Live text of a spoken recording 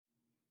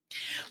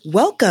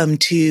Welcome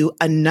to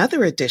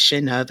another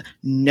edition of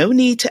No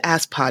Need to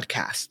Ask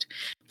podcast.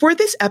 For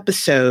this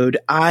episode,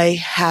 I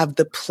have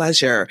the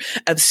pleasure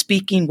of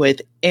speaking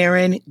with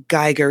Erin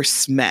Geiger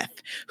Smith,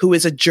 who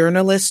is a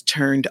journalist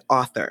turned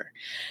author.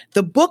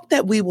 The book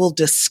that we will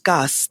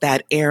discuss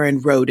that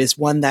Erin wrote is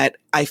one that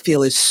I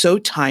feel is so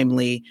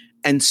timely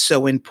and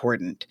so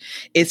important.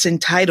 It's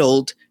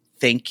entitled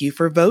Thank You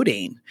for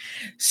Voting.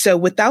 So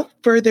without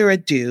further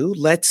ado,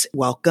 let's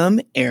welcome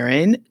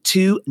Erin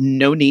to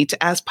No Need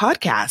to Ask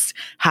podcast.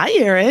 Hi,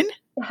 Erin.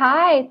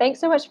 Hi,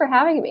 thanks so much for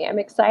having me. I'm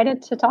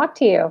excited to talk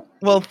to you.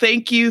 Well,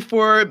 thank you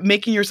for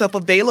making yourself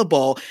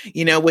available.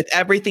 You know, with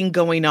everything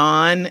going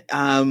on,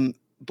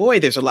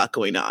 there's a lot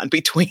going on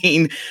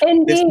between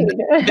this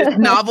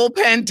novel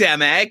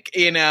pandemic,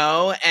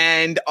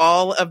 and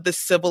all of the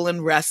civil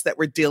unrest that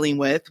we're dealing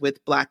with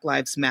Black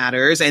Lives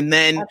Matters. And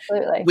then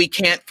we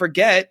can't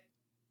forget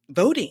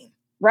voting.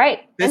 Right.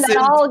 And that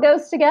all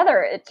goes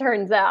together, it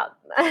turns out.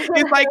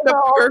 It's like the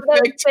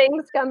perfect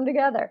things come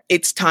together.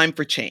 It's time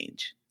for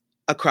change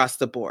across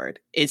the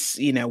board. It's,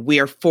 we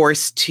are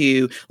forced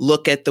to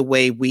look at the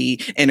way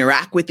we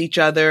interact with each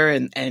other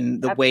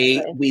and the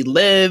way we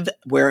live.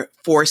 We're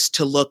forced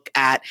to look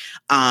at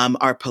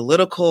our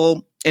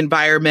political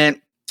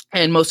environment.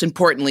 And most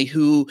importantly,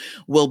 who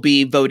will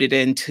be voted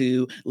in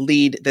to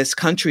lead this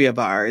country of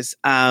ours.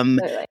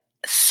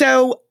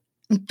 So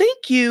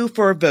thank you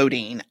for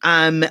voting.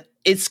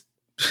 It's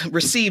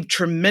received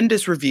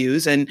tremendous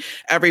reviews, and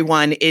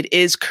everyone, it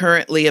is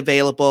currently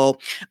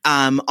available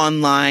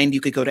online.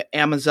 You could go to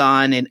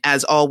Amazon, and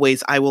as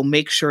always, I will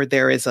make sure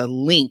there is a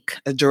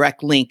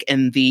direct link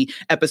in the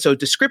episode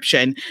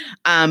description.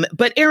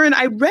 But Erin,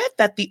 I read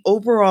that the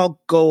overall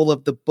goal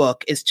of the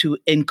book is to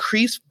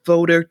increase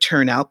voter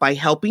turnout by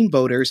helping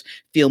voters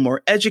feel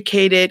more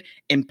educated,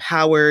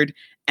 empowered,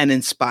 and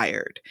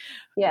inspired.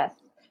 Yes.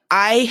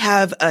 I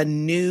have a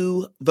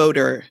new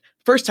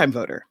first-time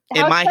voter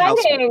in my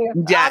household.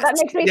 Yes, that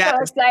makes me so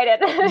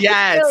excited.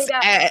 Yes.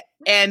 Really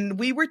and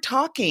we were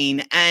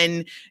talking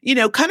and,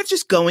 kind of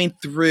just going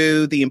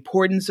through the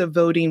importance of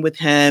voting with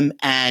him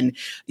and,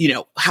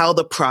 how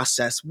the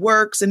process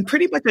works and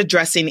pretty much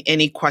addressing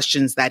any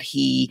questions that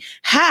he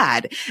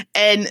had.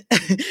 And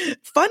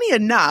funny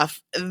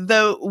enough,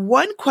 the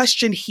one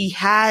question he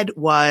had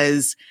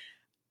was,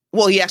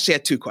 he actually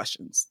had two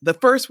questions. The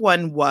first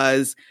one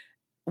was,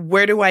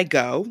 where do I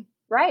go?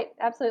 Right.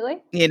 Absolutely.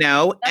 That's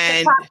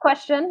and the top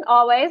question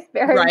always.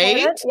 Very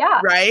important. Yeah.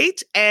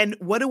 Right. And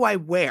what do I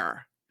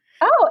wear?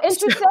 Oh,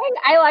 interesting.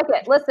 I like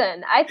it.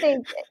 Listen, I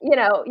think,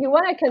 you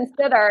want to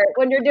consider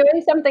when you're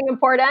doing something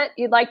important,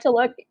 you'd like to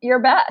look your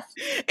best.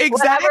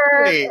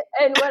 Exactly.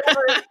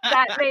 Whatever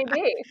that may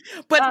be.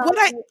 But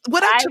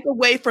what I took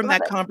away from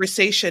that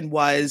conversation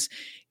was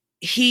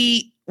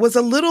he was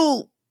a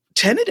little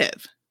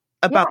tentative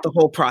about the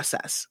whole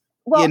process.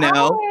 Well,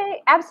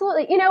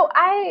 absolutely.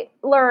 I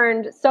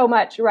learned so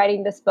much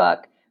writing this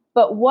book,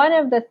 but one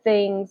of the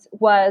things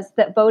was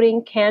that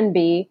voting can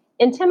be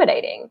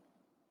intimidating.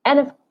 And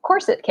of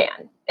course it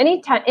can.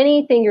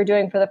 Anything you're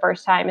doing for the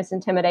first time is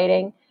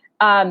intimidating.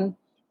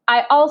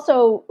 I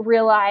also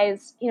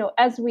realized,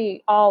 as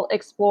we all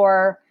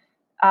explore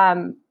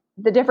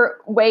the different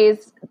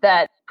ways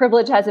that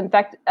privilege has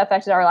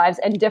affected our lives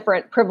and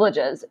different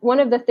privileges,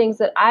 one of the things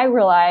that I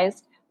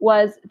realized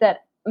was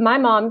that my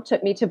mom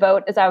took me to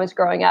vote as I was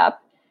growing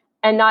up.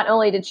 And not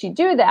only did she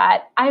do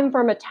that, I'm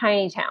from a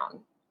tiny town.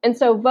 And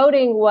so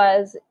voting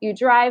was you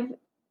drive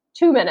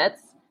 2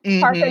 minutes,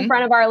 park in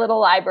front of our little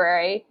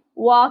library,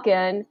 walk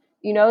in,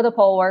 the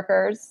poll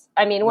workers.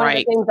 I mean, one of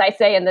the things I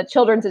say in the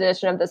children's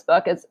edition of this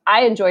book is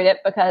I enjoyed it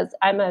because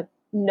I'm a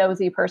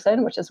nosy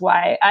person, which is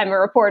why I'm a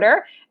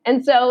reporter.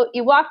 And so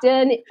you walked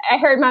in, I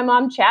heard my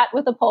mom chat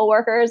with the poll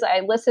workers. I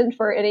listened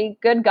for any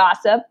good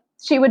gossip.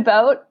 She would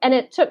vote, and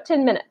it took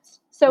 10 minutes.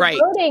 So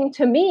voting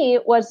to me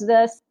was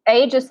this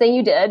A, just thing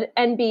you did,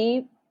 and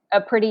B,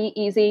 a pretty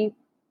easy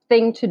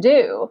thing to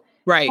do.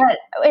 Right.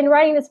 But in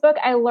writing this book,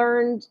 I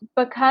learned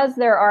because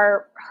there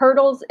are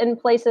hurdles in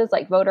places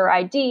like voter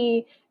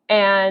ID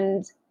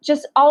and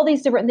just all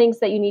these different things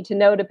that you need to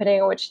know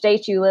depending on which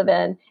state you live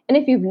in. And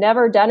if you've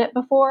never done it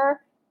before,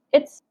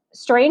 it's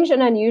strange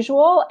and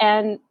unusual.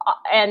 And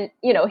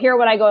here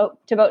when I go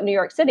to vote in New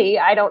York City,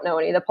 I don't know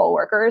any of the poll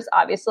workers,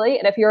 obviously.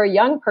 And if you're a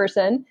young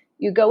person,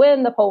 you go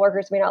in, the poll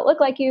workers may not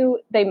look like you.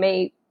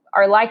 They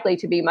are likely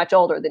to be much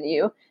older than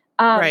you.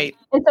 And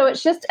so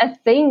it's just a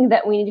thing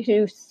that we need to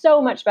do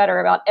so much better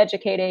about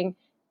educating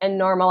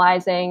and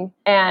normalizing.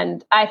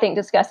 And I think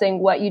discussing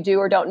what you do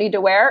or don't need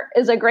to wear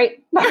is a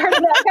great part of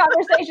that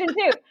conversation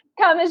too.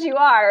 Come as you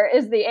are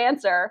is the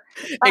answer.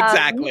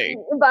 Exactly.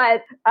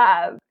 But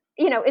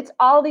it's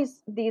all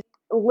these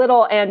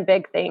little and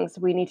big things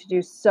we need to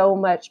do so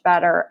much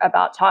better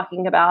about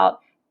talking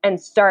about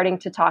and starting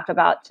to talk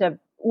about to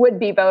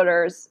would-be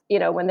voters,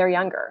 when they're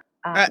younger.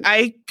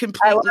 I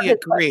completely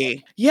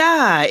agree.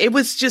 Yeah, it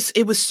was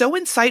so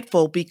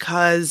insightful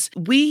because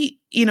we,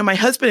 my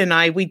husband and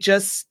I, we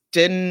just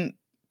didn't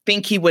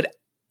think he would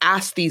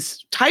ask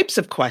these types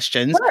of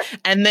questions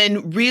and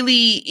then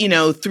really,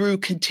 through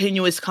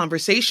continuous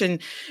conversation,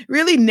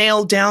 really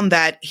nailed down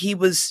that he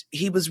was,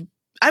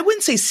 I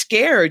wouldn't say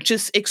scared,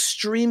 just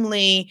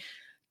extremely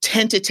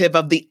tentative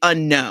of the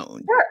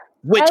unknown,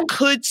 which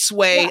could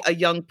sway a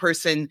young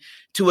person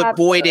to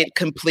avoid it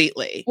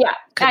completely. Yeah.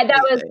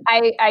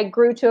 I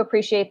grew to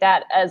appreciate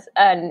that as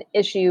an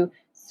issue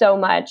so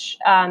much.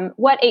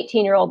 What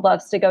 18-year-old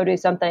loves to go do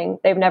something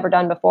they've never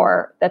done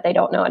before that they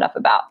don't know enough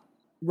about?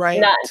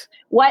 Right. None.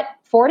 What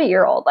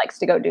 40-year-old likes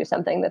to go do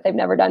something that they've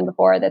never done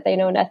before that they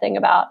know nothing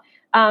about?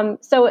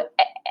 So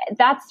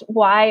that's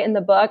why in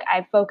the book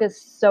I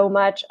focus so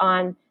much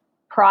on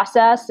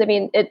process. I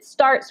mean, it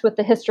starts with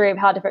the history of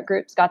how different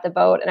groups got the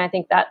vote, and I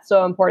think that's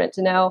so important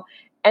to know.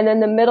 And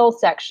then the middle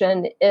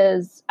section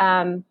is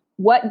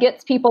what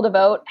gets people to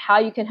vote, how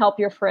you can help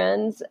your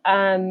friends.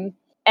 And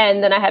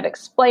then I have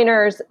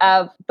explainers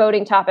of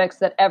voting topics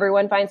that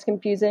everyone finds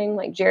confusing,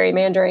 like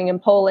gerrymandering and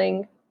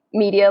polling,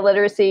 media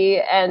literacy,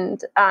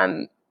 and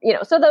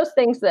so those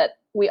things that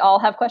we all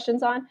have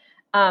questions on.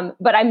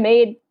 But I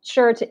made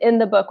sure to end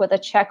the book with a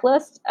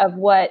checklist of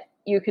what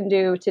you can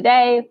do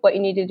today, what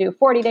you need to do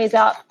 40 days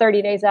out,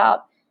 30 days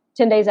out,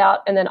 10 days out,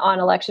 and then on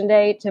election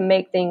day to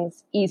make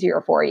things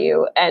easier for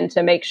you and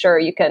to make sure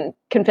you can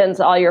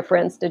convince all your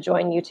friends to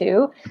join you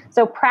too.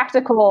 So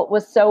practical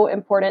was so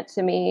important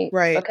to me,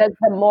 because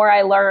the more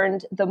I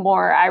learned, the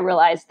more I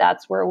realized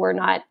that's where we're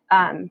not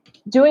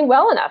doing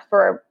well enough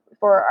for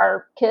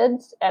our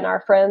kids and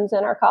our friends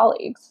and our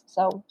colleagues.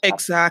 So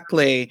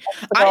exactly.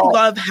 I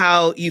love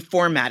how you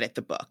formatted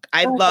the book.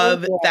 I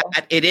love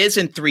that it is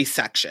in 3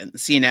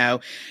 sections,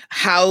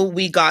 how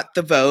we got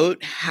the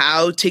vote,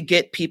 how to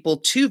get people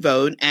to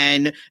vote,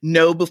 and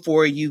know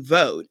before you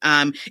vote.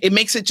 It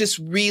makes it just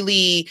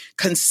really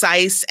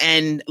concise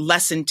and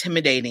less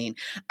intimidating.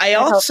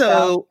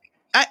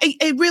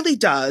 It really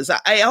does.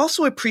 I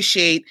also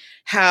appreciate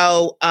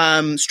how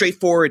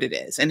straightforward it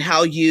is and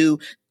how you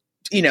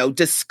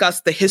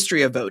discuss the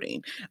history of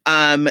voting,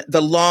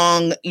 the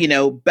long,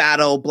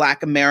 battle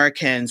Black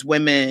Americans,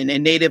 women,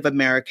 and Native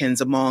Americans,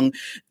 among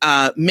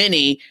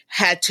many,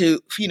 had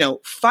to,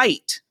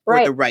 fight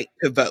for the right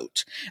to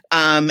vote.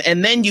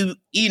 And then you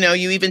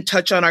even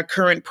touch on our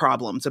current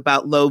problems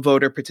about low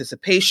voter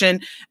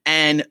participation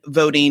and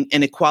voting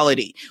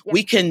inequality. Yeah.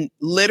 We can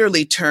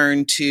literally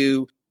turn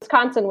to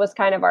Wisconsin was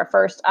kind of our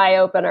first eye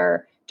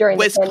opener during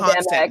the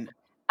pandemic.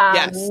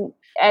 Yes.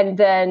 And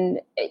then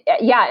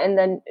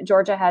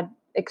Georgia had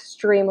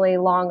extremely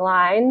long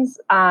lines.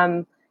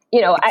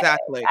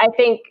 Exactly. I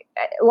think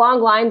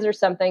long lines are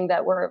something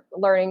that we're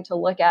learning to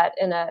look at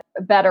in a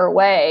better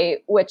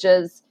way, which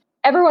is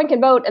everyone can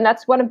vote. And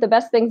that's one of the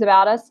best things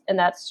about us. And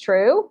that's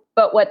true.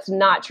 But what's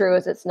not true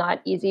is it's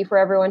not easy for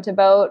everyone to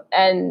vote.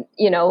 And,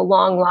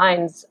 long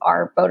lines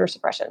are voter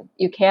suppression.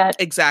 You can't.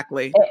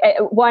 Exactly.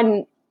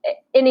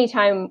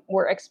 Anytime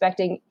we're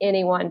expecting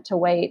anyone to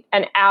wait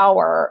an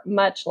hour,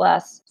 much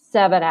less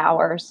 7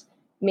 hours,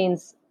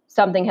 means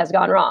something has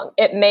gone wrong.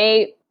 It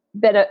may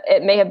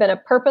have been a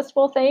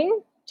purposeful thing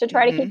to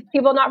try to keep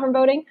people not from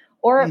voting,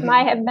 or it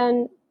might have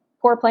been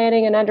poor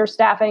planning and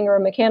understaffing or a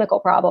mechanical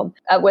problem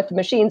with the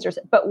machines.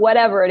 But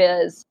whatever it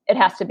is, it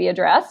has to be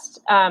addressed.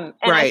 And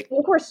I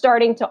think we're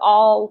starting to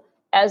all,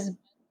 as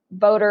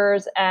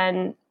voters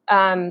and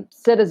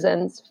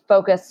citizens,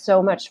 focus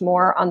so much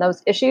more on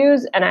those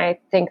issues. And I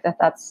think that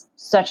that's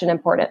such an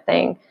important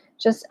thing.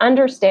 Just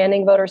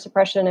understanding voter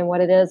suppression and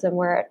what it is and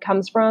where it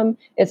comes from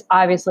is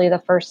obviously the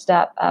first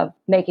step of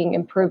making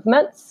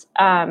improvements.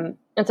 And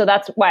so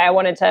that's why I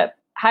wanted to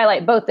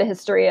highlight both the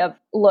history of,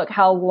 look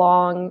how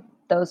long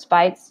those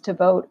fights to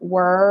vote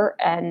were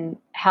and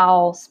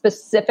how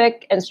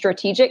specific and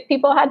strategic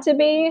people had to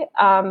be.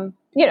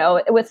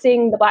 With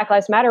seeing the Black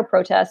Lives Matter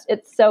protest,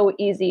 it's so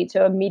easy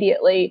to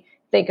immediately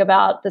think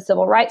about the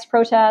civil rights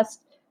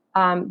protest,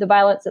 the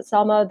violence at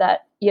Selma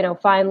that,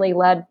 finally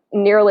led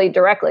nearly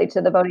directly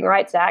to the Voting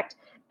Rights Act.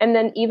 And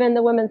then even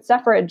the women's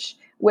suffrage,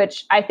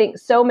 which I think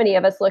so many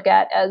of us look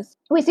at as,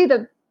 we see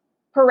the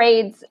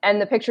parades and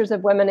the pictures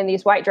of women in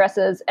these white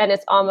dresses, and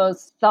it's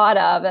almost thought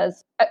of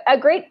as a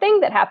great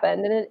thing that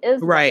happened. And it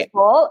is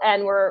wonderful.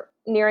 And we're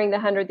nearing the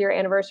 100th year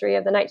anniversary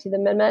of the 19th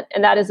Amendment.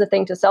 And that is a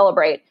thing to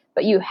celebrate.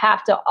 But you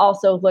have to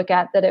also look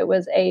at that it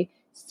was a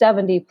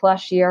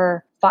 70+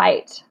 year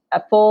fight, a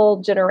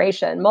full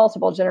generation,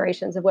 multiple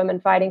generations of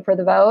women fighting for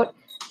the vote.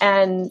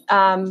 And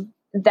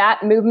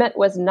that movement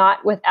was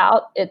not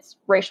without its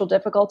racial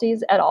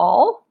difficulties at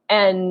all.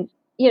 And,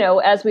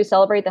 as we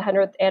celebrate the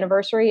 100th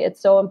anniversary,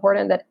 it's so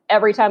important that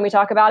every time we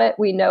talk about it,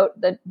 we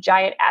note the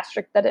giant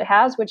asterisk that it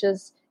has, which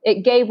is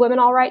it gave women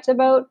all right to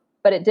vote,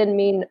 but it didn't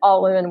mean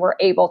all women were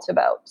able to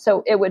vote.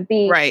 So it would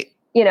be, from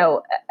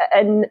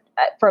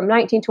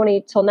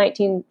 1920 till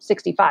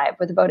 1965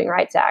 with the Voting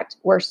Rights Act,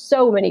 where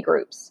so many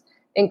groups,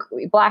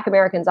 Black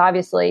Americans,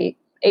 obviously,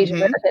 Asian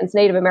Americans,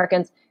 Native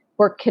Americans,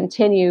 were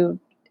continued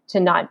to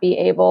not be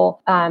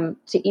able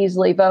to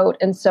easily vote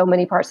in so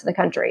many parts of the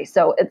country.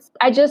 So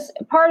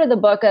part of the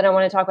book, and I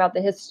want to talk about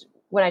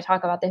when I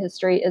talk about the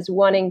history is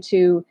wanting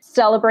to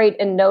celebrate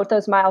and note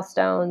those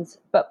milestones,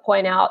 but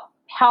point out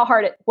how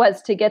hard it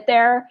was to get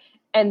there.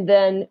 And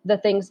then the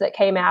things that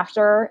came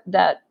after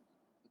that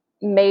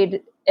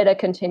made it a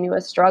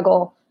continuous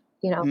struggle,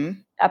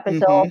 up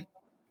until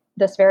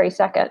this very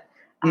second.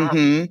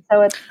 So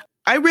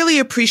I really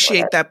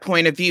appreciate that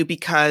point of view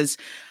because,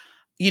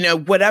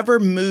 whatever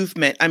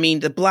movement,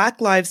 the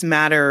Black Lives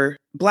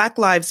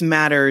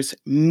Matters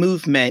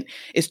movement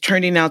is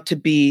turning out to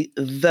be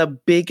the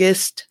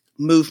biggest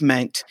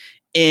movement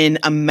in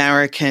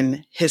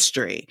American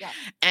history. Yeah.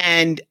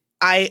 And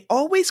I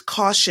always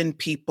caution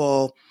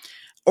people,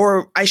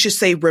 or I should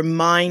say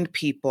remind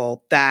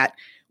people, that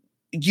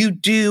you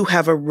do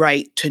have a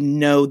right to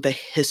know the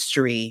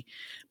history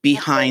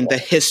behind the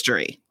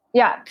history.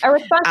 Yeah, a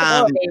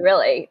responsibility,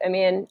 really.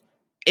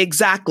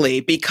 Exactly,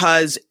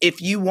 because if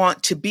you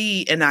want to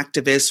be an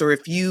activist or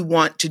if you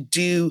want to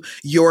do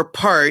your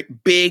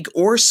part, big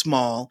or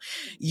small,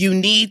 you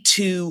need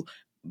to,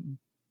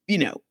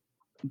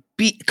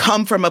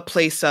 come from a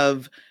place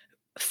of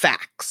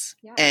facts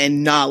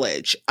and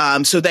knowledge,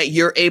 so that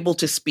you're able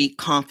to speak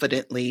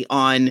confidently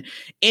on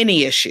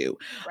any issue.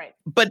 Right.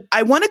 But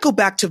I want to go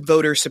back to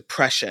voter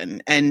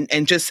suppression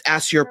and just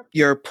ask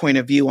your point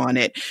of view on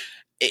it.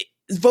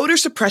 Voter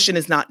suppression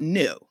is not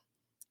new.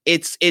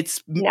 It's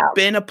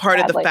been a part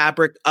of the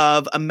fabric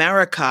of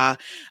America,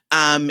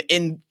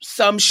 in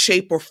some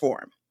shape or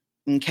form.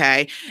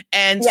 Okay.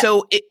 And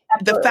so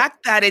the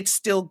fact that it's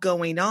still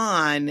going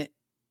on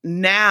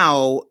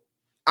now,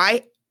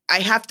 I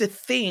have to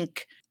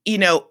think,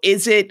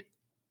 is it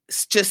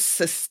just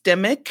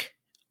systemic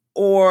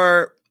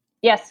or?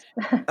 Yes.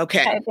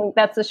 Okay. I think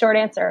that's the short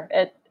answer.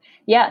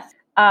 Yes.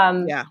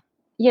 From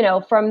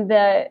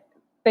the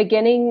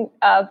beginning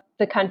of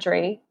the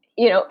country,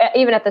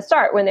 even at the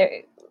start when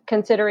they're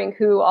considering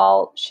who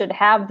all should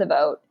have the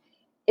vote,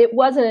 it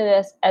wasn't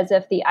as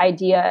if the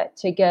idea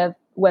to give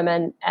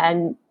women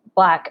and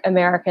Black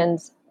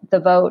Americans the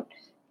vote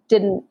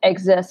didn't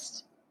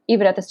exist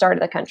even at the start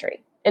of the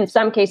country. In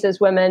some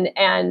cases, women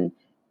and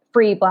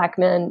free Black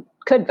men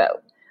could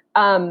vote.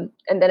 And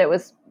then it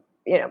was,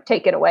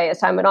 taken away as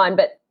time went on.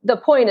 But the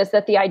point is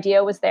that the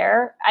idea was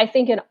there. I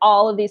think in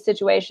all of these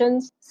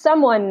situations,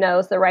 someone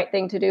knows the right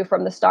thing to do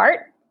from the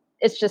start.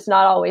 It's just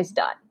not always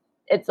done.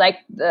 It's like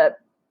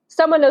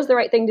someone knows the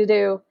right thing to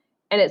do,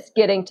 and it's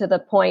getting to the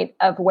point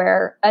of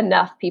where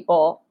enough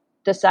people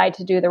decide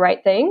to do the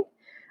right thing.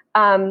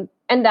 And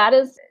that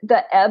is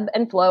the ebb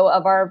and flow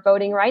of our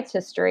voting rights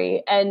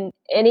history. And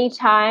any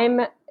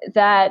time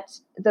that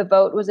the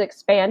vote was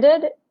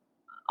expanded,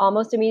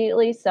 almost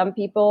immediately, some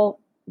people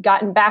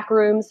got in back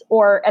rooms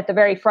or at the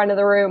very front of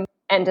the room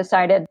and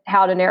decided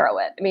how to narrow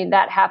it.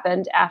 That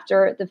happened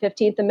after the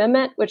 15th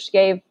Amendment, which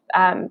gave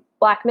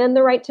Black men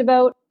the right to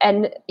vote.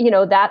 And,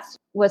 that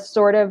was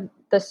sort of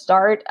the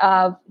start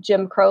of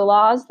Jim Crow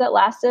laws that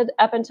lasted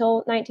up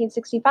until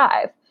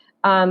 1965.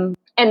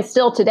 And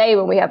still today,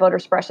 when we have voter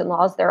suppression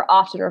laws, they're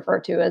often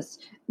referred to as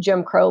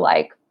Jim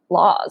Crow-like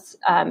laws.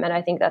 And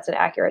I think that's an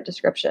accurate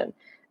description.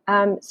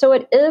 So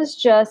it is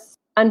just,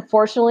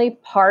 unfortunately,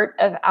 part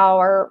of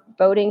our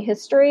voting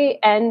history.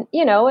 And,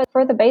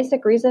 for the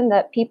basic reason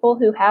that people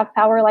who have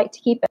power like to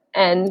keep it.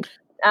 And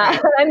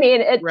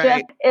it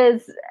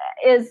just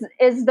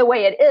is the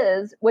way it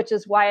is, which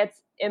is why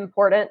it's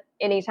important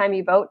anytime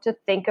you vote to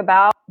think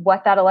about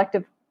what that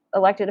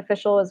elected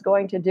official is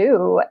going to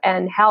do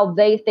and how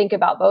they think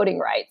about voting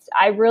rights.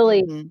 I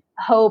really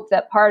hope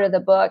that part of the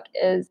book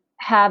is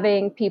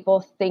having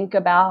people think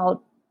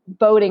about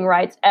voting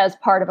rights as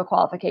part of a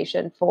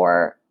qualification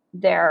for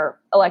their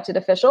elected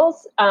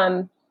officials.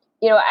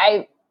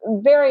 I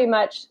very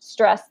much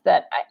stress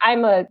that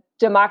I'm a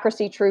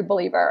democracy true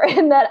believer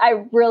in that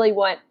I really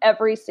want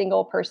every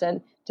single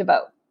person to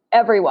vote,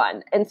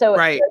 everyone. And so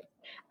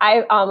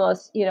I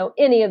almost,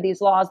 any of these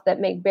laws that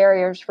make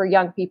barriers for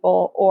young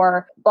people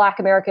or Black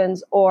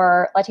Americans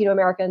or Latino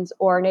Americans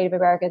or Native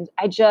Americans,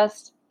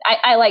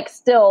 I like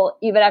still,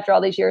 even after all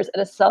these years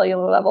at a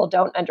cellular level,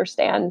 don't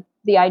understand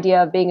the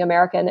idea of being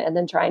American and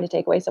then trying to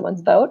take away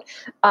someone's vote.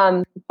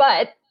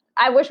 But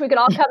I wish we could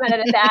all come in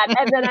at that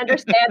and then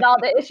understand all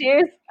the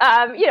issues.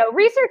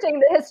 Researching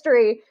the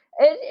history,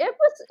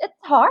 it's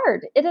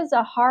hard. It is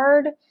a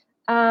hard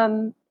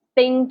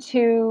thing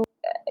to,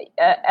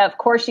 of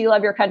course, you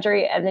love your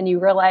country and then you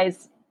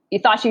realize you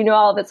thought you knew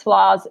all of its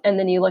flaws. And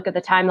then you look at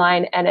the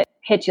timeline and it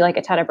hits you like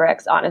a ton of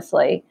bricks,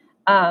 honestly.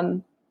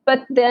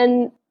 But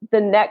then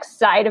the next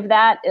side of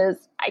that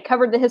is I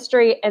covered the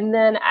history and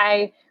then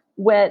I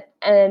went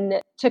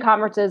to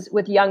conferences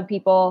with young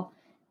people.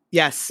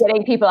 Yes.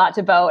 Getting people out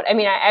to vote.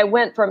 I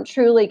went from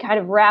truly kind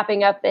of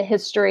wrapping up the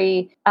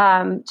history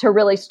to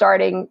really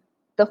starting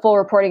the full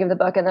reporting of the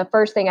book. And the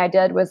first thing I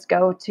did was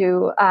go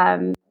to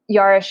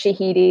Yara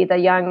Shahidi, the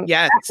young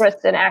actress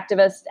and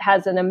activist,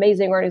 has an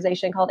amazing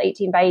organization called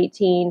 18 by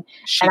 18.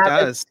 She does.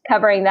 I was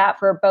covering that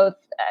for both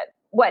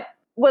what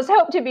was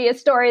hoped to be a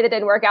story that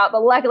didn't work out,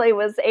 but luckily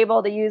was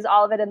able to use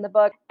all of it in the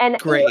book. And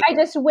I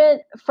just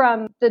went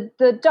from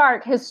the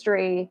dark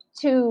history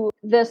to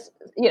this,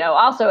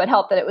 also it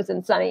helped that it was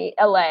in sunny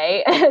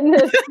LA and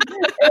this,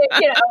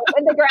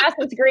 and the grass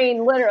is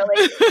green,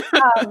 literally.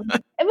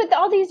 And with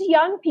all these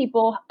young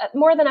people,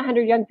 more than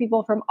 100 young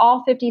people from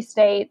all 50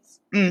 states,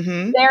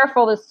 there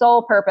for the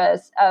sole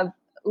purpose of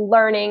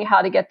learning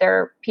how to get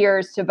their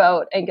peers to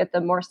vote and get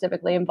them more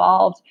civically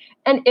involved.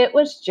 And it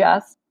was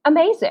just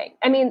amazing.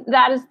 I mean,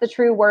 that is the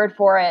true word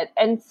for it.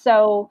 And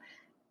so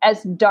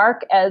as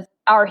dark as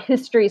our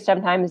history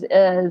sometimes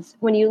is,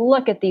 when you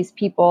look at these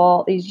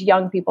people, these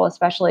young people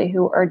especially,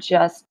 who are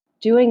just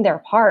doing their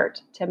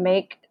part to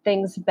make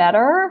things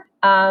better.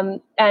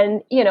 And,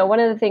 one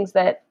of the things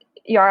that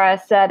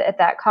Yara said at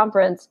that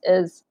conference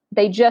is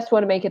they just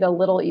want to make it a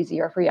little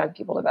easier for young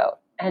people to vote.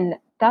 And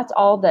that's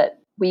all that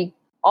we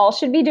all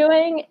should be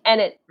doing.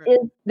 And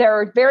there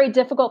are very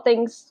difficult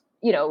things.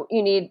 You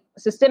need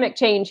systemic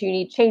change, you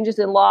need changes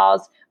in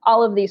laws,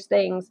 all of these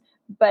things.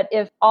 But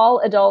if all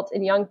adults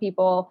and young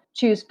people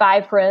choose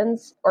 5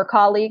 friends or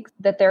colleagues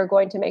that they're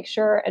going to make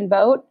sure and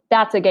vote,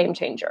 that's a game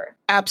changer.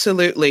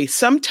 Absolutely.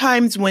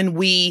 Sometimes when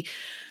we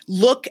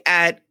look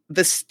at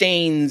the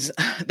stains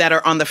that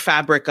are on the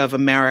fabric of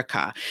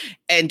America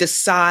and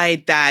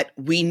decide that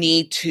we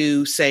need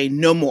to say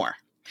no more,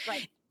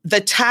 right,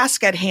 the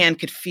task at hand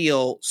could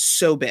feel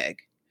so big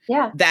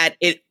that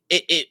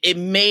it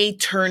may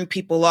turn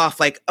people off,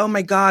 like, oh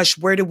my gosh,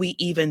 where do we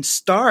even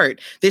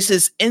start? This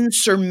is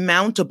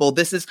insurmountable.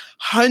 This is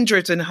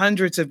hundreds and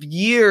hundreds of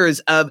years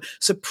of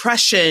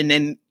suppression,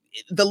 and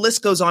the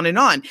list goes on and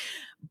on.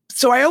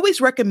 So I always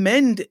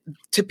recommend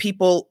to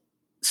people,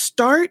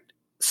 start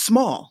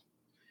small.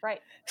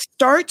 Right.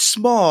 Start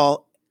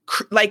small.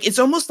 Like, it's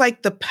almost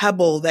like the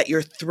pebble that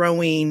you're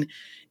throwing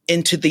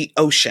into the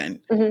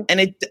ocean.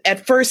 And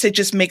at first it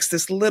just makes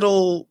this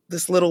little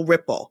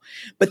ripple,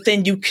 but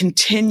then you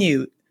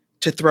continue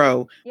to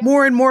throw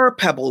more and more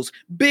pebbles,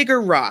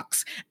 bigger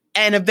rocks,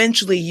 and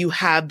eventually you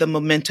have the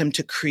momentum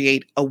to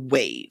create a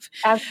wave.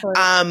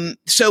 Absolutely.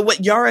 So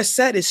what Yara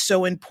said is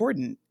so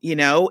important.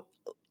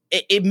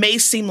 It may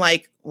seem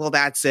like, well,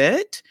 that's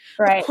it.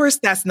 Right. Of course,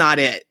 that's not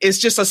it. It's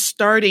just a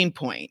starting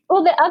point.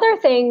 Well, the other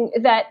thing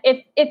that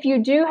if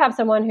you do have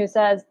someone who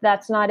says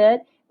that's not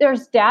it,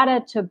 there's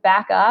data to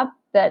back up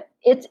that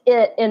it's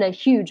it in a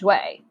huge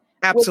way.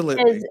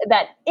 Absolutely. Which is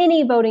that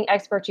any voting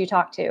expert you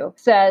talk to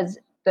says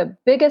the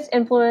biggest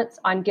influence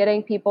on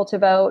getting people to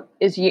vote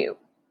is you.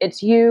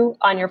 It's you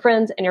on your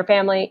friends and your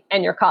family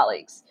and your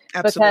colleagues.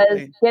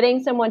 Absolutely. Because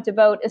getting someone to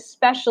vote,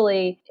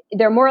 especially,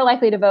 they're more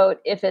likely to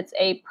vote if it's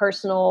a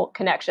personal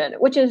connection,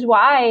 which is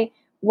why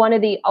one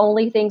of the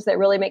only things that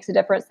really makes a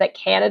difference that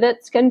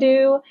candidates can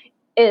do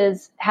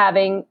is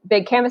having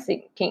big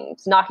canvassing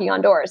teams knocking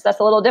on doors. That's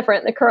a little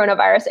different in the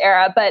coronavirus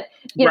era, but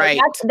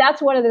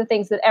that's one of the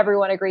things that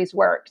everyone agrees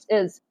works,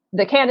 is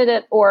the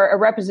candidate or a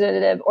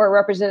representative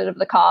of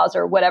the cause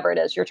or whatever it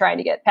is you're trying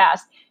to get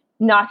passed,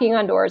 knocking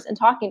on doors and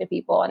talking to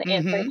people and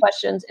answering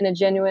questions in a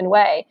genuine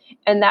way.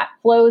 And that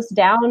flows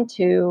down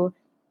to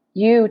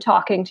you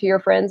talking to your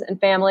friends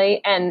and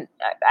family. And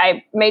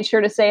I made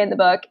sure to say in the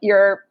book,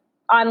 your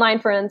online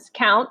friends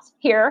count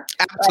here.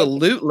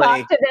 Absolutely.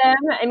 Talk to them.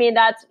 I mean,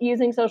 that's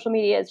using social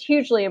media is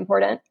hugely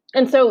important.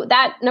 And so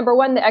that, number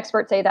one, the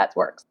experts say that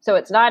works. So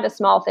it's not a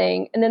small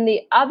thing. And then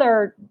the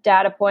other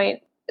data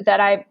point that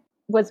I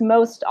was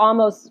most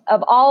almost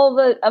of all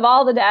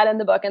the data in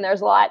the book, and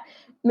there's a lot,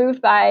 moved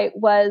by,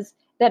 was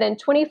that in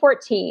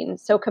 2014,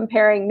 so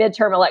comparing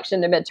midterm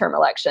election to midterm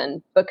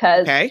election,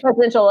 because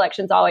presidential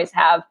elections always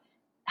have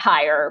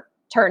higher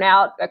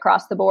turnout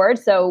across the board.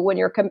 So when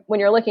you're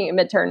looking at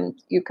midterm,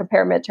 you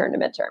compare midterm to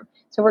midterm.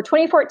 So for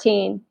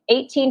 2014,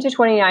 18 to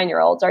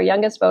 29-year-olds, our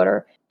youngest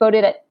voter,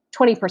 voted at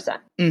 20%.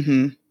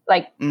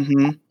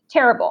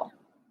 Terrible.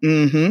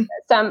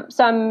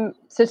 Some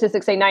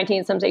statistics say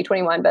 19, some say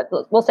 21, but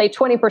we'll say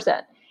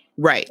 20%.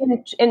 Right.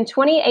 In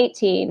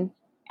 2018,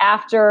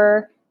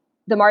 after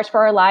the March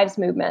for Our Lives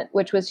movement,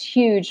 which was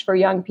huge for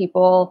young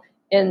people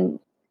in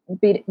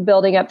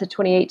building up to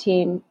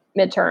 2018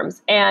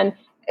 midterms, and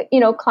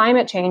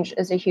climate change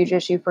is a huge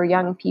issue for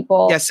young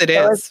people. Yes, it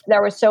is.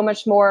 There was so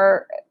much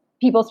more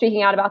people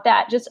speaking out about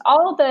that. Just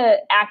all the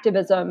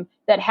activism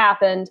that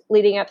happened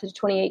leading up to the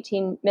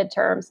 2018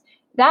 midterms,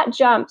 that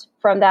jumped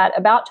from that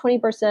about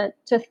 20%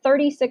 to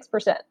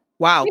 36%.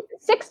 Wow.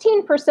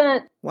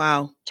 16%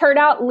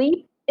 turnout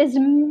leap is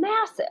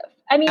massive.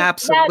 I mean,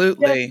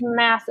 absolutely. That's just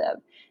massive.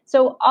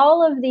 So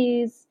all of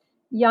these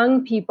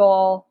young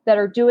people that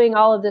are doing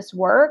all of this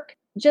work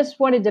just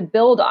wanted to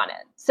build on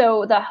it.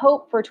 So the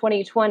hope for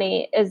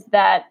 2020 is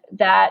that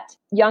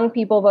young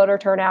people voter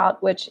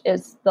turnout, which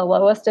is the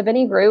lowest of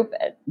any group,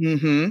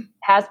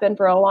 has been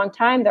for a long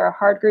time. They're a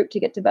hard group to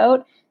get to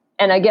vote.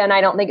 And again, I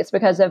don't think it's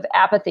because of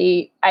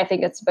apathy. I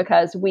think it's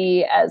because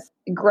we, as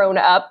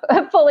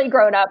fully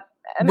grown up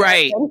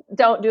Americans,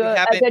 don't do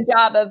a good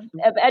job of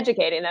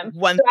educating them.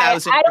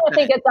 1,000%. So I don't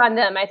think it's on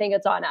them. I think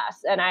it's on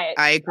us. And I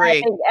agree.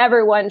 I think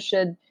everyone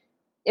should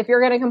if you're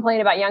going to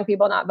complain about young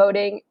people not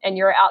voting and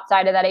you're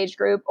outside of that age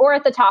group or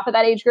at the top of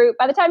that age group,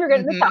 by the time you're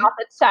getting to the top,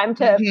 it's time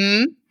to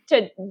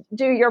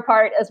do your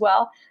part as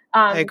well.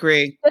 I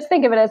agree. Just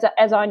think of it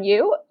as on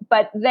you,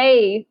 but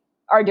they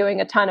are doing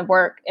a ton of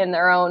work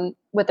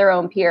with their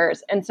own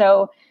peers. And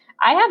so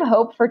I have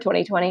hope for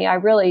 2020. I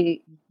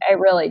really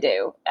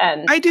do.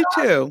 And I do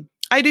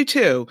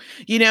too.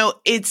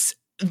 It's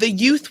the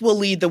youth will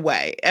lead the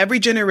way. Every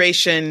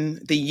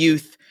generation, the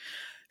youth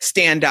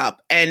stand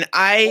up. And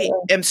I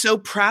am so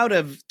proud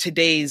of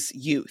today's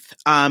youth.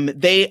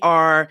 They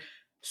are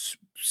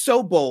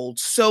so bold,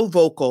 so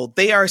vocal.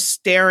 They are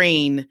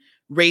staring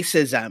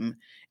racism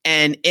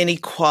and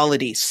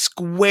inequality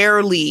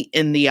squarely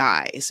in the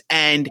eyes.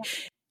 And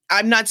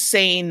I'm not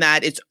saying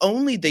that it's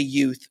only the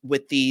youth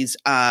with these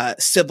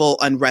civil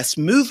unrest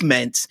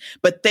movements,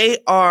 but they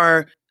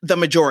are the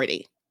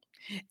majority.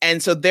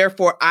 And so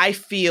therefore, I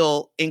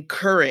feel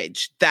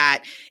encouraged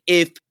that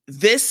if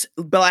this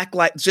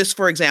just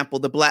for example,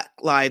 the Black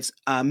Lives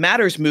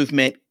Matters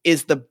movement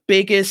is the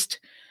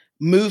biggest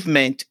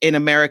movement in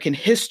American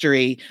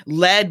history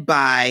led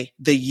by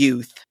the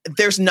youth,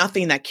 there's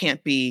nothing that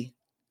can't be,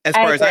 as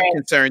far as I'm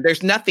concerned,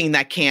 there's nothing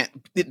that can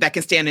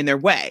stand in their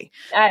way.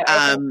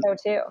 I think so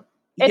too.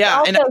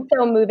 It's also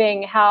so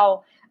moving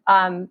how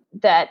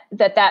that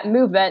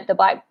movement, the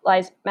Black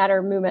Lives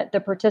Matter movement,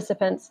 the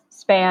participants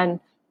span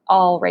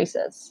all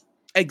races.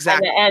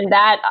 Exactly. And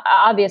that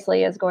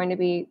obviously is going to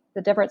be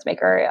the difference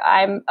maker.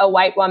 I'm a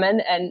white woman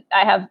and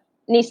I have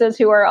nieces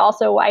who are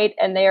also white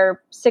and they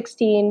are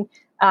 16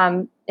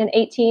 and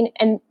 18.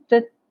 And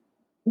the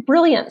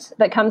brilliance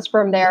that comes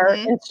from their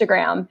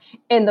Instagram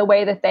in the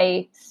way that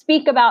they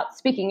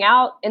speaking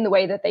out, in the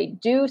way that they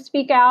do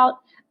speak out,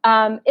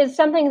 is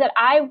something that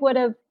I would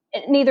have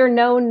neither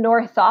known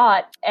nor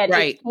thought at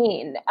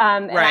 18.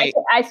 And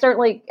I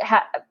certainly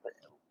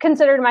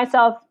considered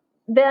myself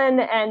then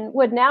and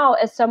would now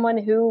as someone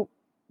who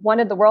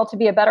wanted the world to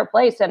be a better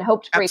place and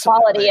hoped for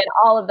equality and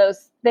all of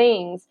those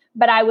things.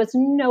 But I was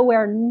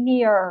nowhere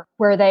near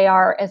where they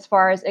are as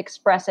far as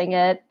expressing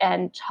it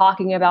and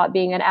talking about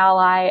being an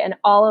ally and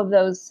all of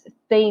those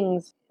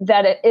things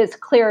that it is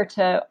clear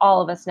to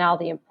all of us now,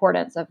 the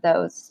importance of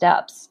those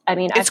steps. I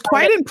mean, it's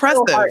quite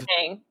impressive. So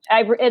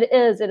it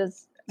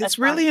is. It's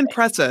really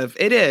impressive.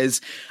 It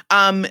is.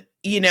 And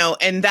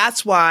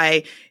that's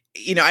why,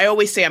 I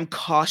always say I'm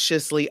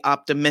cautiously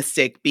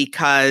optimistic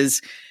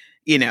because,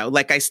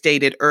 like I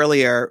stated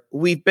earlier,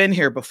 we've been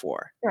here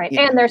before. Right.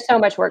 And there's so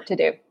much work to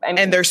do.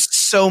 And there's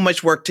so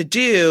much work to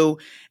do.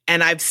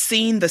 And I've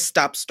seen the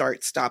stop,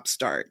 start.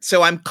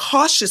 So I'm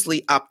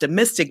cautiously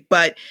optimistic,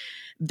 but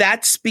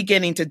that's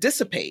beginning to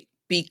dissipate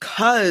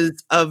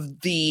because of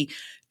the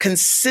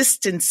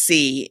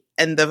consistency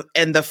and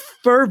the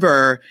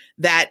fervor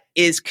that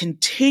is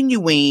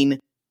continuing.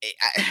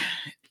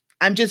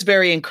 I'm just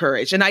very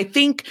encouraged. And I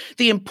think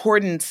the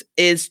importance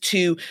is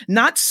to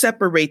not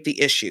separate the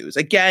issues.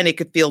 Again, it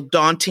could feel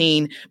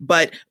daunting,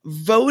 but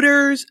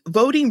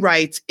voting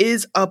rights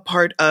is a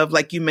part of,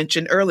 like you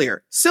mentioned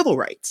earlier, civil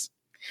rights.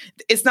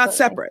 It's not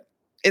separate.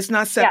 It's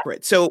not separate.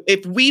 Yeah. So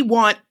if we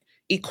want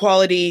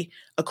equality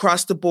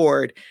across the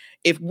board,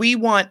 if we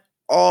want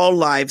all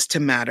lives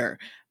to matter,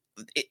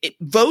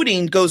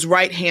 voting goes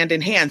right hand in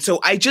hand. So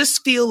I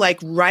just feel like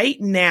right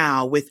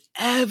now with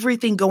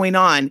everything going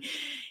on,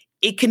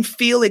 it can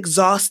feel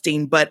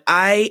exhausting, but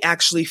I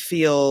actually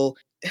feel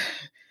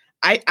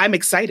I'm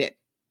excited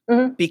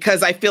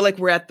because I feel like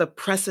we're at the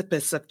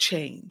precipice of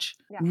change,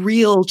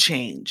 real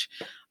change,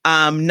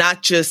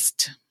 not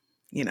just,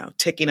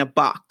 ticking a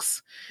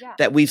box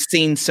that we've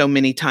seen so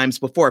many times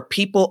before.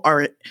 People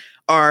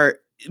are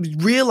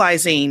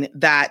realizing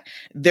that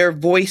their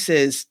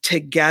voices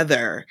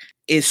together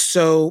is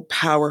so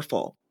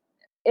powerful.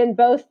 In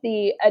both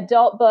the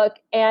adult book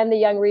and the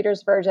young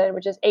readers version,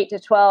 which is 8 to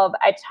 12,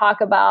 I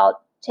talk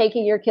about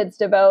taking your kids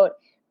to vote,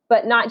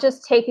 but not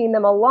just taking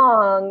them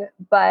along,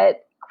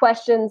 but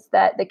questions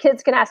that the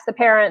kids can ask the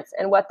parents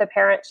and what the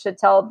parents should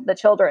tell the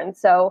children.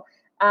 So,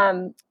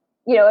 if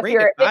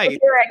you're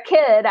a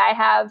kid, I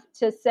have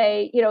to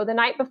say, the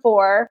night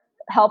before,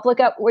 help look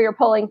up where your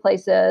polling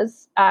place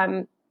is.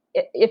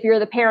 If you're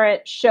the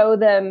parent, show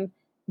them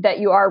that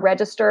you are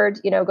registered,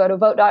 go to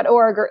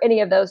vote.org or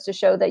any of those to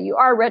show that you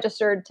are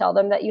registered. Tell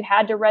them that you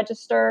had to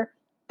register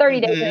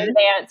 30 days in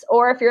advance,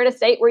 or if you're in a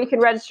state where you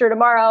can register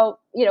tomorrow,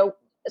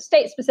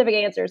 state specific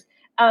answers.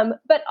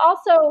 But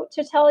also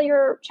to tell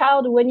your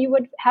child when you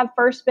would have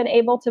first been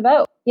able to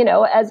vote.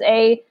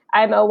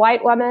 I'm a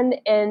white woman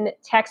in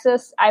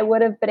Texas. I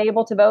would have been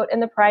able to vote in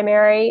the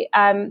primary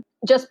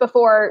just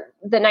before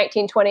the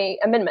 1920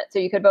 amendment. So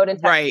you could vote in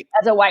Texas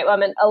as a white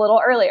woman a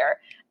little earlier.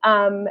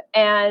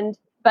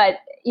 But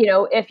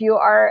if you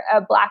are a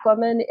Black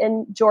woman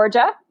in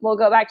Georgia, we'll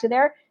go back to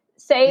there.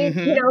 Say,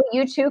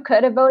 you too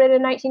could have voted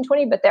in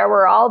 1920, but there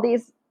were all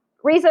these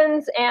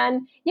reasons.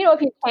 And,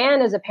 if you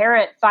can, as a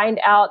parent, find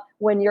out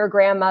when your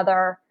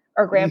grandmother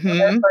or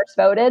grandfather first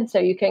voted, so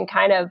you can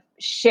kind of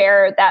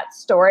share that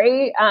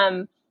story.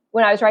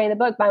 When I was writing the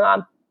book, my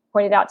mom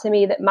pointed out to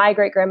me that my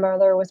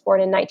great-grandmother was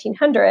born in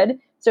 1900.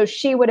 So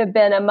she would have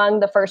been among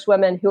the first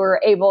women who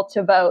were able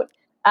to vote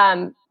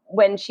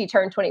when she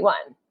turned 21.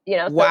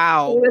 So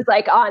wow. She was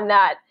like on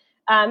that.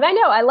 I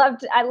know. I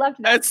loved that.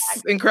 That's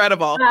fact.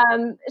 Incredible.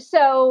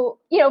 So,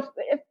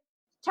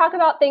 talk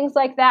about things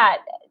like that.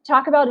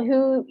 Talk about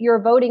who you're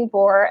voting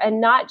for, and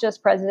not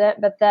just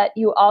president, but that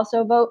you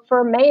also vote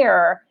for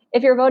mayor.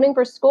 If you're voting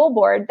for school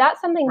board,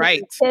 that's something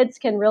that kids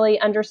can really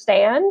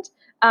understand.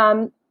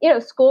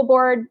 School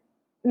board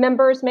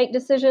members make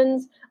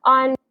decisions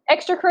on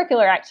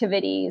extracurricular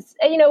activities,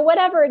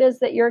 whatever it is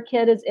that your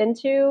kid is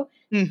into.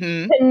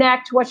 Mm-hmm.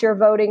 Connect what you're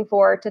voting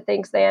for to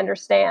things they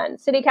understand.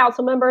 City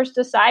council members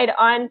decide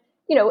on,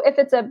 if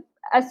it's a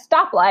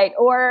stoplight,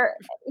 or,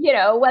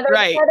 whether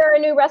a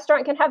new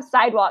restaurant can have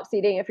sidewalk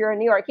seating if you're in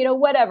New York,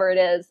 whatever it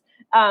is.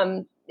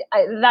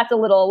 That's a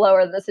little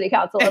lower than the city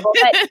council level,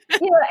 but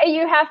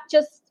you have to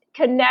just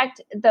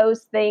connect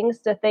those things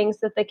to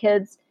things that the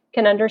kids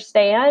can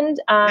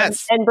understand,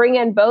 and bring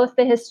in both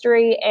the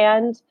history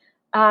and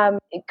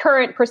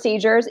current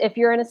procedures. If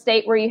you're in a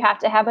state where you have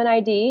to have an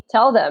ID,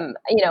 tell them,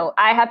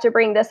 I have to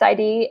bring this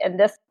ID, and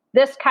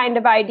this kind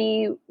of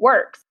ID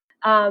works.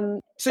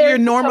 So you're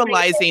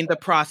normalizing the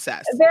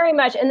process. Very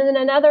much. And then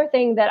another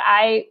thing that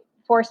I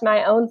force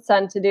my own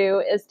son to do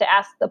is to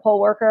ask the poll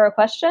worker a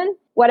question,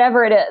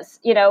 whatever it is.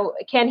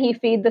 Can he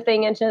feed the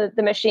thing into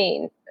the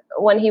machine?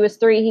 When he was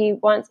 3, he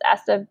once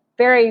asked a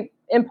very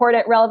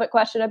important, relevant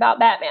question about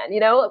Batman,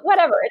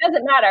 whatever. It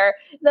doesn't matter.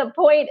 The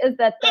point is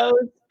that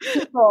those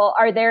people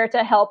are there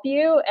to help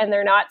you, and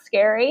they're not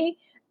scary.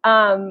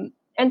 And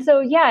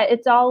so,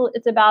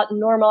 it's about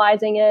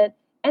normalizing it.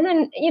 And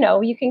then,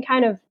 you can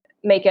kind of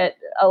make it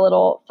a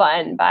little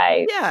fun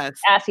by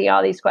asking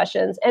all these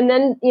questions. And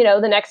then,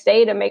 the next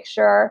day to make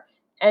sure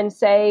and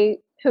say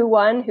who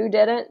won, who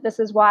didn't, this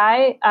is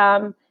why.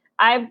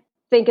 I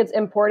think it's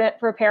important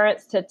for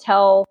parents to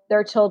tell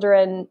their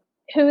children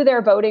who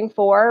they're voting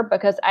for,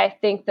 because I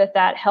think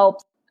that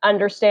helps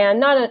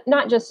understand,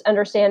 not just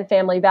understand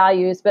family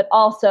values, but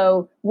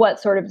also what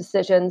sort of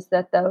decisions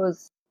that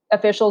those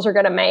officials are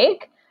going to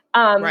make.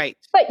 But,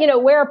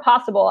 where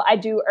possible, I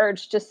do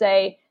urge to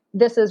say,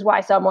 this is why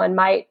someone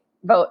might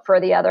vote for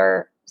the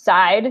other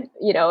side.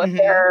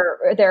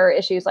 If there are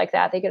issues like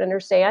that, they can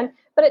understand.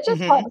 But it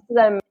just helps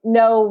them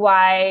know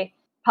why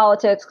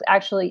politics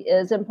actually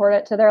is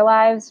important to their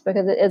lives,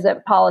 because it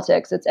isn't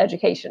politics, it's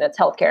education, it's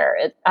healthcare,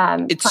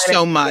 it's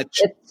so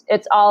much.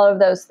 It's all of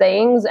those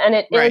things. And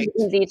it is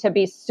easy to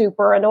be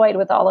super annoyed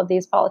with all of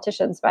these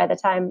politicians by the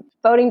time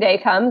voting day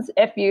comes.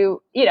 If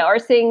you are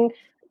seeing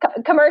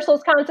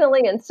commercials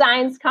constantly and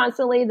signs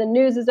constantly, the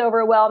news is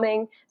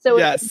overwhelming. So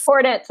it's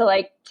important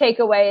to take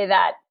away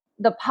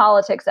the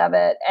politics of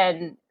it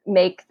and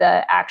make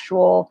the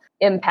actual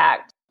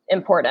impact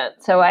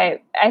important. So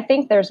I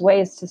think there's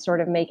ways to sort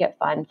of make it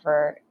fun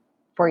for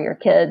your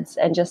kids,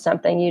 and just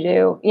something you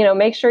do.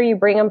 Make sure you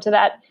bring them to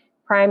that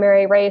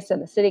primary race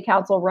and the city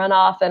council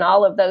runoff and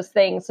all of those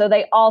things, so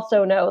they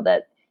also know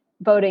that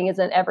voting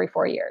isn't every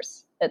 4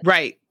 years. It's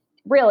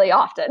really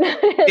often.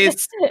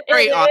 It's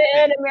very often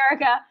in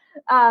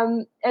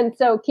America. And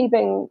so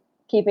keeping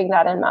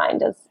that in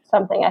mind is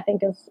something I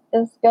think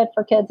is good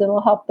for kids and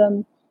will help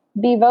them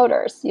be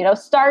voters.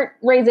 Start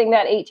raising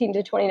that 18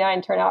 to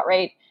 29 turnout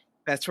rate.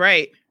 That's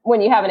right. When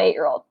you have an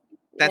 8-year-old.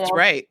 That's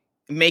right.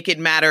 Make it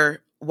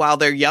matter while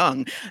they're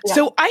young. Yeah.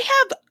 So I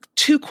have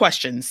 2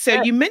 questions.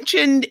 So you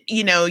mentioned,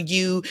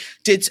 you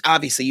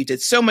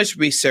did so much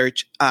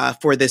research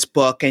for this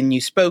book, and you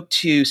spoke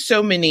to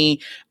so many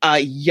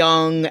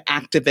young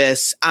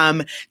activists.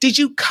 Did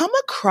you come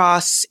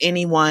across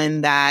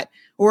anyone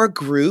or a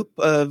group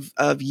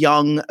of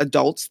young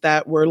adults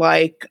that were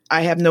like,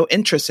 I have no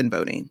interest in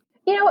voting?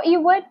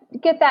 You would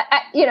get that,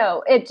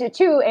 it's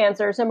 2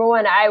 answers. Number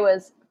one,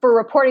 for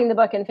reporting the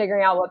book and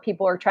figuring out what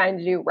people are trying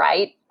to do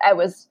right, I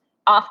was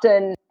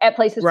often at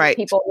places where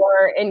people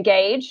were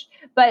engaged.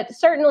 But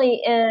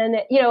certainly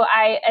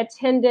I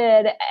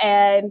attended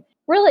a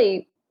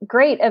really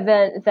great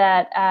event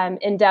that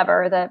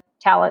Endeavor, the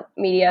talent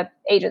media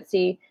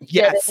agency,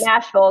 did in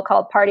Nashville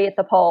called Party at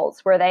the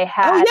Polls, where they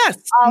had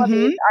all of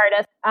these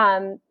artists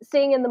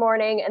sing in the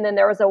morning, and then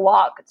there was a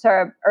walk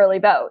to early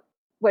vote,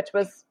 which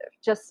was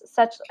just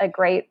such a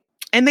great.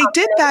 And they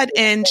did that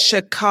in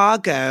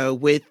Chicago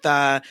with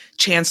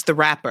Chance the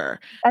Rapper.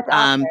 That's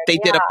awesome. They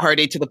did a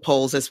Party to the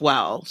Polls as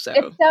well. So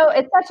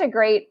it's such a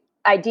great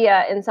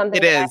idea, and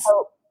something that I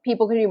hope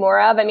people can do more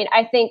of. I mean,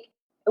 I think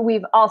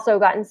we've also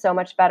gotten so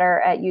much better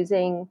at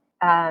using,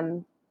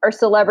 or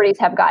celebrities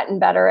have gotten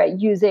better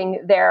at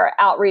using their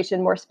outreach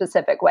in more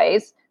specific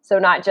ways. So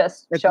not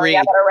just showing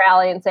up at a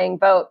rally and saying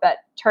vote, but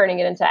turning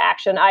it into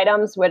action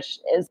items, which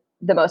is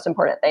the most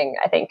important thing,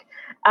 I think.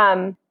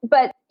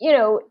 But,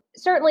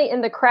 certainly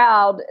in the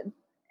crowd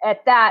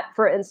at that,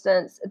 for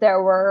instance,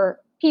 there were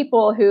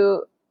people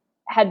who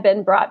had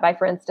been brought by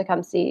friends to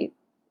come see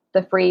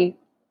the free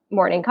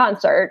morning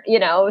concert,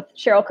 with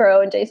Sheryl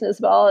Crow and Jason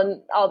Isbell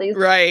and all these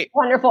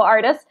wonderful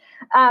artists,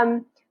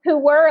 who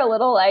were a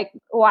little like,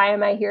 why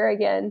am I here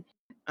again?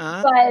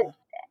 But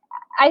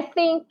I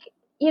think,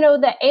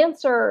 the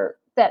answer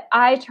that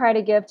I try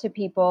to give to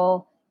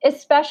people,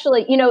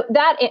 especially,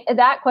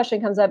 that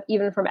question comes up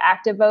even from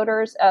active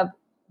voters of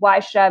why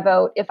should I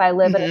vote if I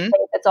live in a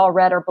state that's all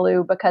red or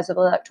blue because of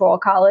the Electoral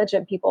College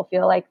and people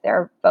feel like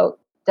their vote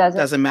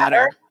doesn't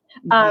matter.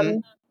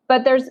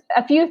 But there's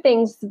a few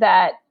things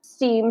that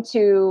seem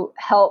to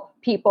help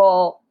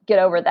people get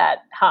over that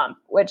hump,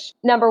 which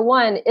number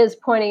one is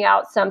pointing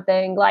out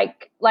something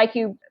like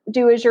you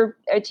do as you're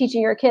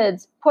teaching your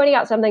kids, pointing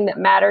out something that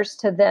matters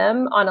to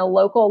them on a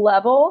local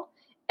level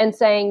and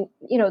saying,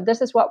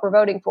 this is what we're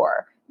voting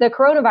for. The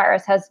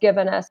coronavirus has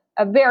given us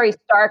a very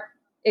stark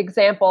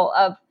example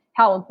of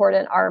how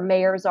important our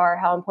mayors are,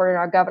 how important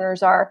our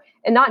governors are,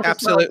 and not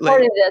just how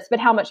important it is, but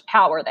how much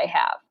power they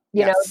have.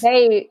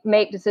 They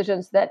make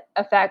decisions that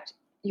affect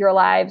your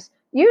lives.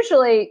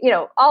 Usually,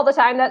 all the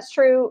time that's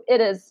true. It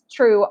is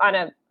true on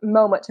a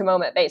moment to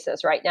moment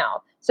basis right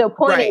now. So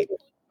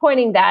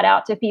pointing that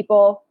out to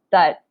people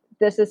that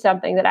this is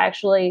something that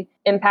actually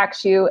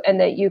impacts you and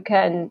that you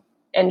can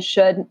and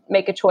should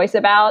make a choice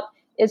about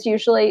is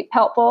usually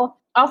helpful.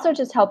 Also,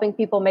 just helping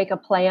people make a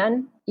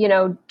plan,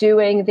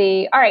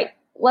 doing all right,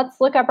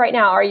 let's look up right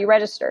now. Are you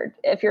registered?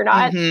 If you're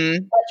not,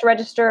 let's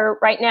register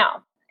right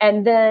now.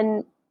 And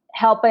then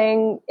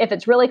helping, if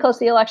it's really close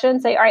to the election,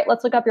 say, all right,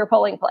 let's look up your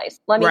polling place.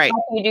 Let me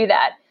help you do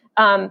that.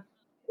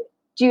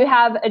 Do you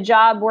have a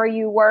job where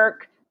you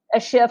work a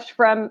shift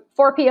from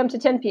 4 p.m. to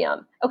 10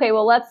 p.m.? Okay,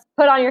 well, let's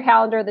put on your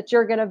calendar that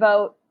you're going to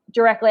vote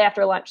directly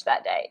after lunch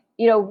that day.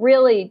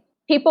 Really,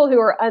 people who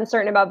are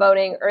uncertain about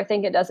voting or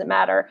think it doesn't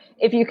matter,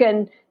 if you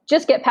can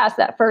just get past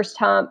that first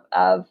hump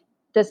of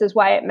this is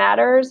why it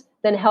matters,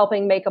 then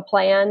helping make a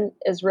plan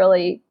is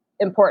really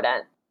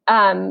important.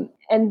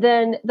 And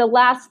then the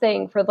last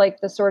thing for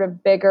the sort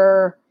of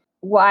bigger,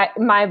 why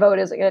my vote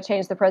isn't going to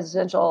change the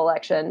presidential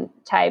election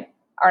type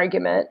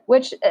argument,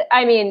 which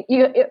I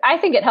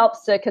think it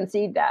helps to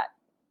concede that.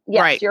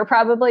 Yes, you're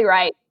probably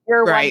right.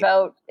 Your one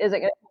vote isn't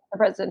going to change the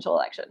presidential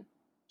election.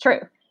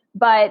 True.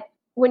 But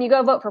when you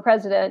go vote for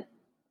president,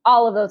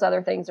 all of those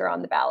other things are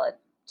on the ballot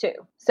too.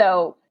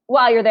 So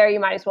while you're there, you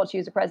might as well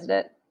choose a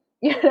president.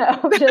 Just throw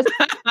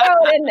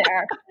it in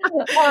there.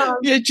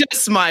 You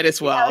just might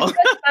as well.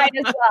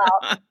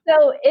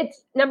 So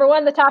it's number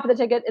one, the top of the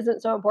ticket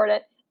isn't so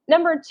important.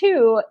 Number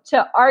two,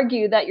 to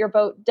argue that your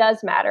vote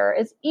does matter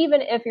is even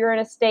if you're in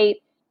a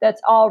state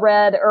that's all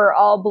red or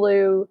all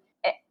blue,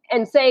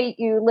 and say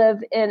you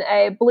live in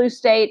a blue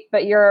state,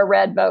 but you're a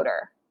red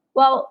voter.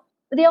 Well,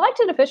 the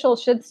elected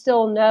officials should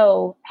still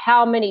know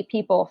how many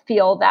people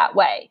feel that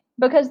way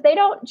because they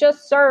don't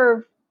just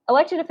serve,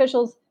 elected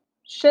officials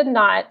should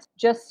not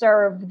just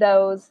serve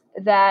those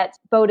that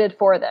voted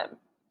for them.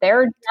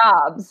 Their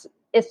jobs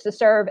is to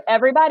serve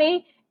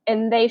everybody,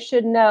 and they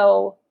should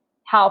know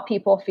how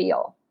people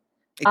feel.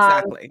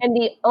 Exactly. And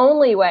the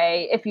only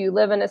way, if you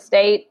live in a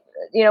state,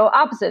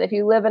 opposite, if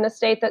you live in a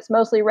state that's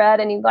mostly red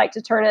and you'd like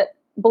to turn it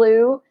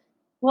blue,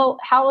 well,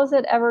 how is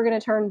it ever going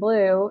to turn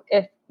blue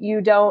if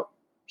you don't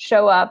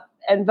show up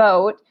and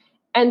vote?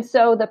 And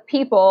so the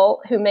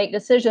people who make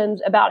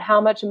decisions about how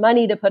much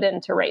money to put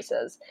into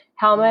races,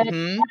 how much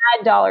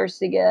ad dollars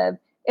to give,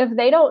 if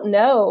they don't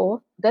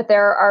know that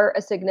there are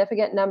a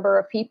significant number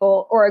of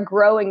people or a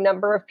growing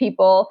number of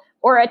people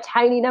or a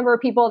tiny number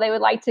of people they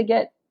would like to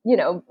get,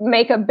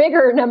 make a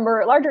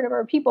larger number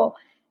of people.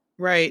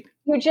 Right.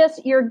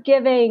 You're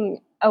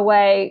giving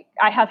away.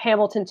 I have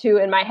Hamilton 2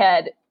 in my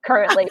head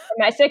currently for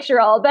my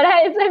 6-year-old, but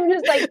I'm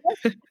just like,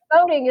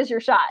 voting is your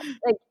shot.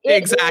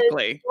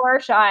 Exactly. Is your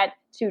shot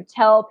to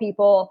tell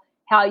people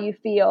how you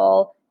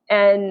feel,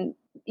 and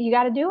you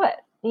got to do it.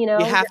 You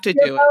have to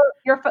do it.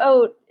 Your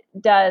vote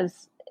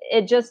does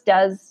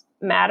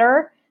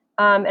matter.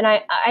 And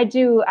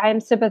I'm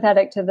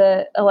sympathetic to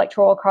the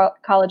Electoral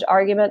College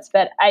arguments,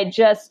 but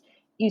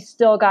you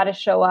still got to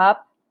show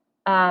up,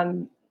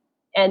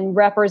 and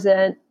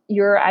represent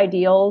your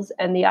ideals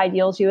and the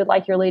ideals you would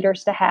like your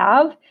leaders to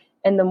have.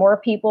 And the more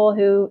people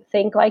who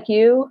think like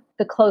you,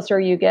 the closer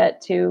you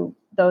get to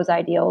those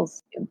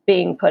ideals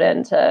being put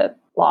into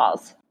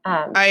laws.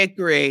 I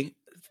agree.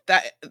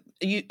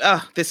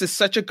 This is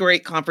such a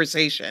great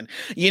conversation.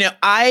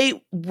 I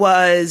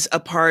was a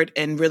part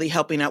and really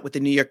helping out with the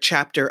New York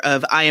chapter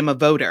of I Am a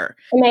Voter.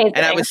 Amazing.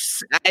 And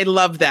I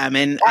love them.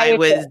 And I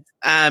was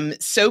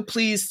so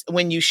pleased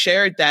when you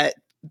shared that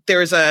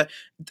there's a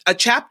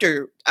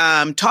chapter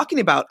talking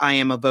about I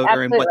Am a Voter.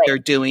 Absolutely. And what they're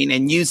doing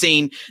and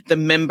using the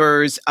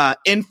members'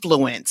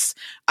 influence,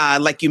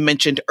 like you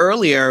mentioned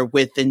earlier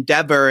with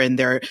Endeavor and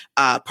their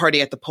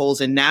party at the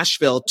polls in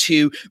Nashville,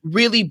 to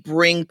really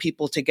bring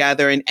people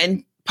together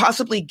and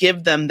possibly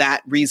give them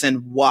that reason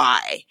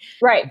why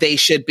they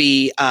should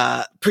be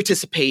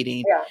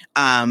participating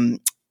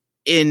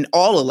in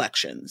all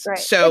elections. Right.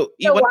 So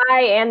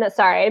why and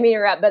sorry, I mean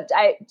interrupt, but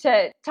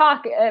to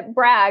talk,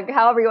 brag,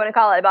 however you want to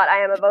call it, about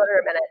I Am a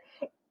Voter a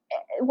minute.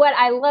 What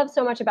I love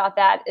so much about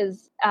that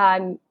is,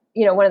 one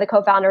of the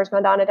co-founders,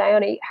 Madonna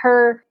Dione,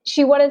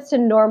 she wanted to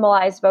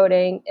normalize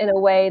voting in a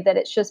way that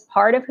it's just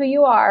part of who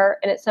you are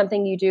and it's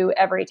something you do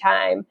every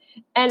time.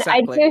 And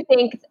exactly.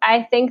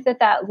 I think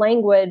that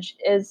language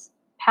is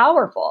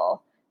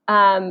powerful.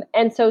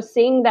 And so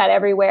seeing that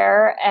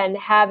everywhere and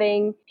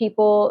having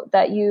people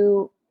that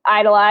you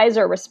idolize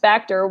or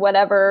respect or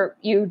whatever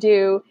you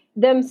do,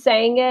 them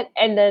saying it,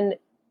 and then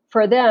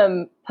for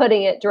them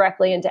putting it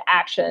directly into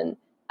action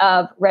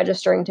of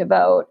registering to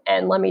vote.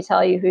 And let me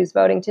tell you who's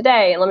voting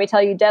today. And let me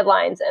tell you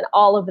deadlines. And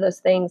all of those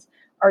things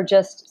are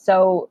just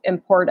so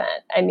important.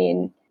 I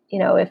mean, you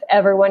know, if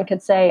everyone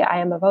could say, I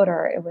am a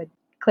voter, it would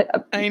quite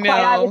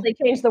obviously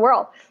change the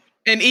world.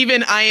 And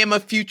even I am a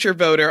future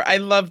voter. I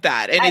love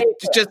that. And it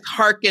just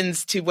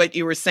harkens to what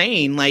you were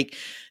saying, like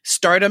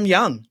start them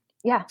young.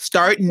 Yeah.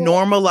 Start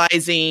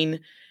normalizing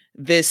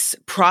this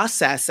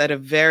process at a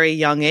very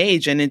young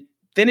age. And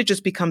then it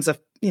just becomes a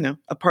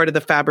part of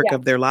the fabric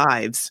of their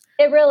lives.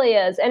 It really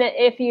is. And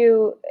if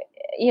you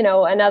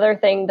another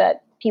thing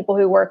that people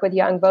who work with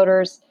young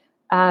voters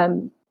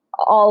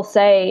all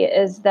say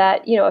is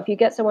that, you know, if you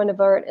get someone to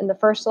vote in the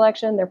first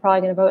election, they're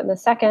probably going to vote in the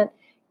second.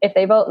 If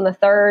they vote in the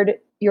third,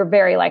 you're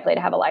very likely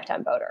to have a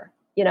lifetime voter.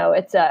 You know,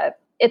 it's a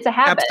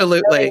habit.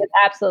 Absolutely. Really, it's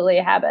absolutely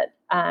a habit.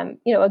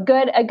 A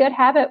good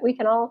habit we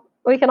can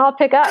all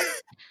pick up.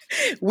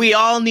 We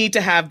all need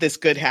to have this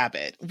good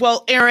habit.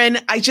 Well, Erin,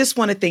 I just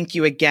want to thank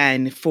you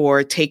again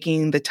for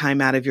taking the time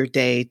out of your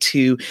day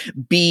to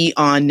be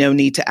on No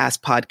Need to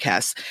Ask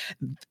podcast.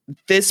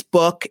 This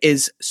book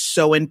is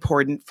so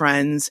important,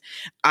 friends.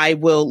 I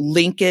will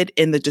link it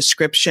in the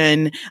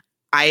description.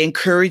 I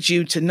encourage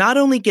you to not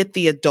only get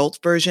the adult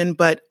version,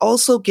 but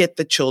also get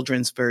the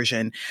children's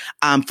version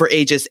for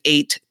ages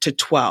 8 to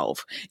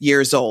 12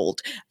 years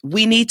old.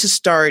 We need to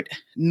start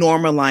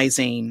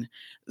normalizing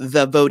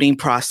the voting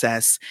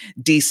process,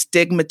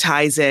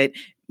 destigmatize it,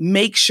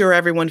 make sure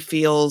everyone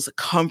feels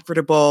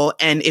comfortable.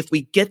 And if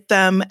we get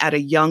them at a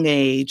young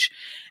age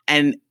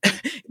and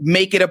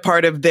make it a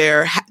part of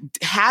their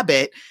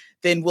habit,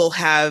 then we'll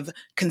have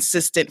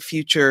consistent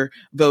future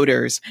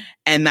voters.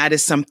 And that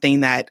is something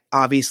that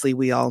obviously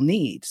we all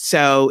need.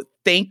 So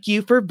thank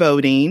you for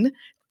voting.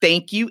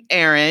 Thank you,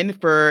 Erin,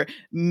 for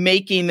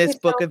making this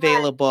book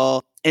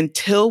available.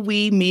 Until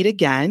we meet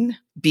again,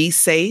 be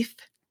safe,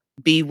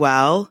 be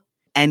well,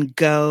 and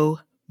go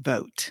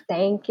vote.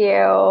 Thank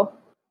you.